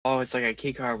Oh, it's like a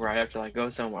key card where I have to like go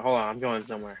somewhere. Hold on, I'm going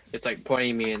somewhere. It's like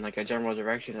pointing me in like a general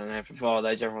direction, and I have to follow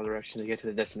that general direction to get to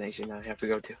the destination I have to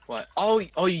go to. What? Oh,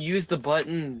 you use the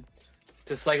button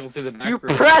to cycle through the You back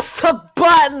room. pressed the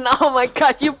button! Oh my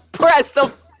gosh, you pressed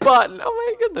the button! Oh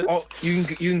my goodness. Oh, you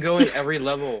can go in every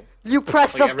level. You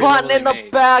pressed Like the every level button they in the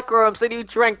made. back rooms and you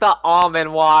drank the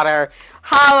almond water.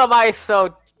 How am I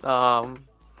so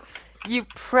You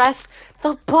press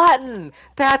the button.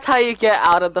 That's how you get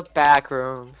out of the back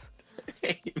rooms. Are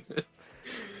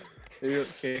you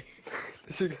okay?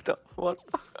 Did you get the what?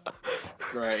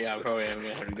 Right, yeah, probably am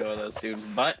gonna have to go with those soon.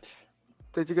 But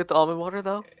Did you get the almond water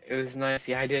though? it was nice.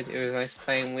 Yeah, I did. It was nice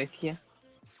playing with you.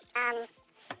 Yeah.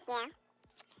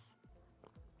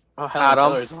 Oh, hello,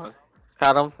 Adam. Taylor's on.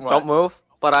 Adam, What? don't move.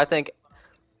 But I think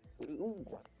Is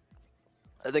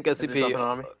there something SCP.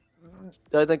 on me?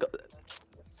 I think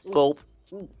gulp.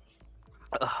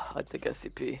 I think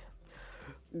SCP.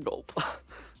 Gulp.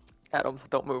 Adam,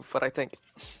 don't move. But I think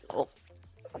gulp.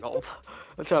 Gulp.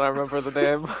 I'm trying to remember the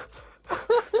name.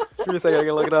 Give me a second. I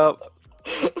can look it up.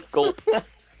 Gulp.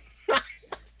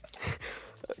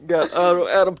 Yeah,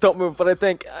 Adam, don't move. But I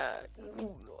think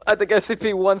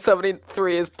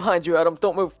SCP-173 is behind you. Adam,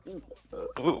 don't move.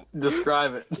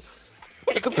 Describe it.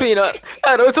 It's a peanut.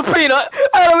 Adam, it's a peanut.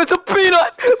 Adam, it's a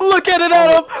peanut. Look at it,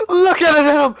 Adam. Look at it,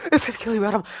 Adam. It's gonna kill you,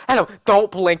 Adam. Adam, don't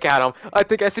blink, Adam. I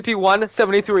think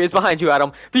SCP-173 is behind you,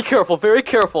 Adam. Be careful. Very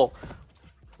careful.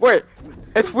 Wait.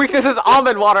 Its weakness is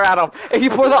almond water, Adam. If you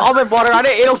pour the almond water on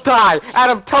it, it'll die.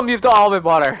 Adam, tell me you have the almond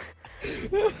water.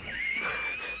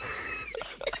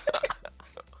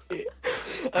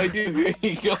 I do.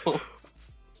 Here you go.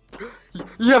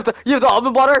 You have the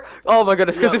almond water? Oh my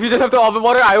goodness, because if you didn't have the almond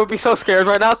water, I would be so scared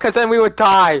right now, because then we would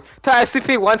die to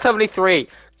SCP-173.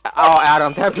 Oh,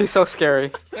 Adam, that'd be so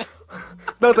scary.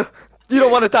 No, you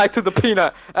don't want to die to the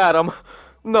peanut, Adam.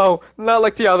 No, not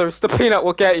like the others. The peanut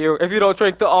will get you if you don't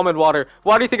drink the almond water.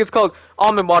 Why do you think it's called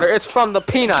almond water? It's from the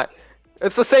peanut.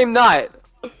 It's the same nut.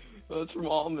 That's from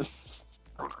almonds.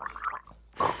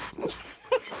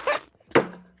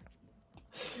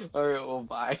 Alright, well,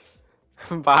 bye.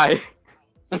 Bye.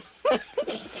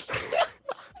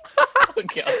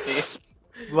 Okay, I'll see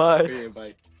you. Bye. Okay,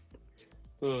 bye.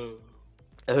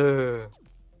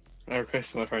 I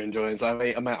requested my friend joins.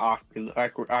 I might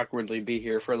awkwardly be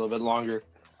here for a little bit longer.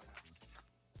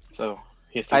 So,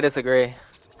 he has to I disagree.